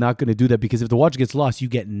 I'm not going to do that because if the watch gets lost, you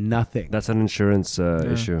get nothing. That's an insurance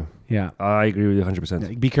issue. Yeah. I agree with you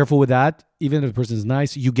 100%. Be careful with that. Even if the person is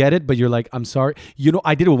nice, you get it, but you're like, I'm sorry.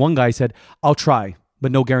 I did it with one guy. I said, I'll try,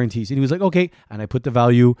 but no guarantees. And he was like, okay. And I put the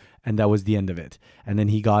value and that was the end of it. And then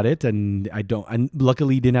he got it and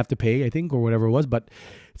luckily he didn't have to pay, I think, or whatever it was, but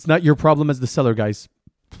it's not your problem as the seller, guys.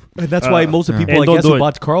 And that's why most of the people, I guess, who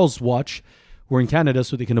bought Carl's watch were in Canada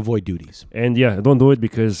so they can avoid duties. And don't do it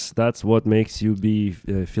because that's what makes you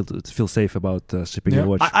feel safe about shipping your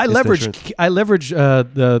watch. I leverage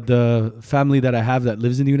the family that I have that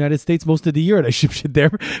lives in the United States most of the year, and I ship shit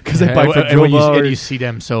there because I buy from Jova. And you see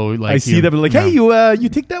them, so like I see them like, hey, you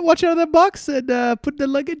take that watch out of that box and put the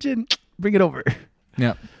luggage and bring it over.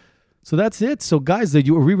 Yeah. So that's it. So guys, are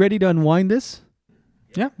we ready to unwind this?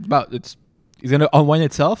 Yeah, it's going to unwind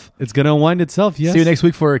itself. It's going to unwind itself. Yes. See you next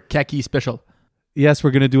week for a khaki special. Yes,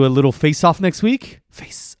 we're going to do a little face-off next week.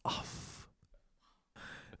 Face-off.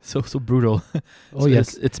 So brutal. Oh,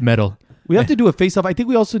 yes. It's metal. We have to do a face-off. I think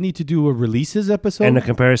we also need to do a releases episode. And a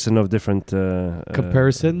comparison of different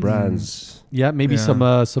brands. Yeah, maybe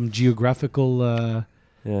some geographical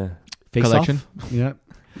face-off. Collection. Yeah.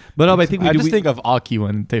 But no, but I think I think of Aki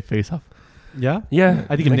when they face-off. Yeah? Yeah.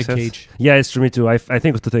 I think of Nick Cage. Yeah, it's true, me too. I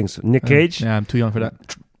think of two things. Nick Cage. Yeah, I'm too young for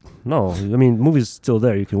that. No, I mean, movie's still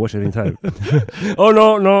there. You can watch it anytime. Oh,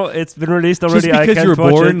 no, it's been released already. Just because you were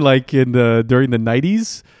born like during the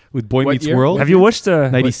 90s with Boy Meets World. Have you watched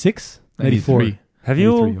 96? 94. Have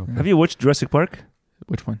you watched Jurassic Park?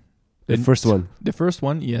 Which one? The first one. The first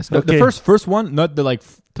one, yes. Okay. The first one, not the like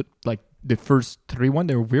the first three one.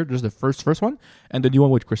 They were weird. Just the first one, and the new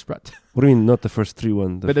one with Chris Pratt. What do you mean, not the first three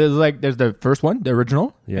one? But there's the first one, the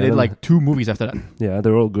original, and then like 2 movies after that. Yeah,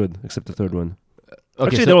 they're all good except the third one. Okay,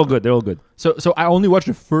 actually, they're all good. So I only watched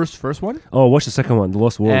the first one. Oh, watch the second one. The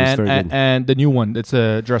Lost World is very good. And the new one, it's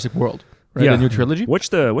Jurassic World, right? Yeah. The new trilogy. Watch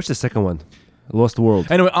the second one. Lost World.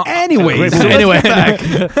 Anyway, great so movie. anyway,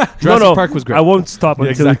 Jurassic Park was great. I won't stop until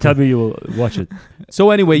exactly. you tell me you will watch it. So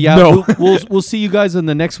anyway, yeah, No. we'll see you guys in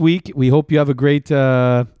the next week. We hope you have a great.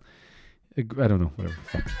 I don't know. Whatever.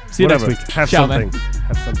 Fuck. See you Whatever. next week. Have Ciao, something. man.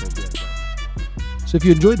 Have something. Yeah. So if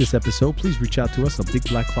you enjoyed this episode, please reach out to us on Big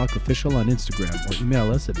Black Clock Official on Instagram or email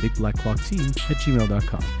us at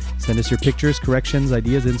bigblackclockteam@gmail.com. Send us your pictures, corrections,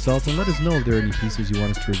 ideas, insults, and let us know if there are any pieces you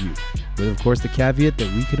want us to review. With, of course, the caveat that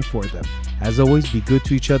we can afford them. As always, be good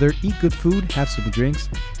to each other, eat good food, have some drinks.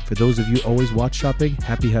 For those of you always watch shopping,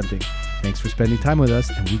 happy hunting. Thanks for spending time with us,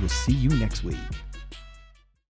 and we will see you next week.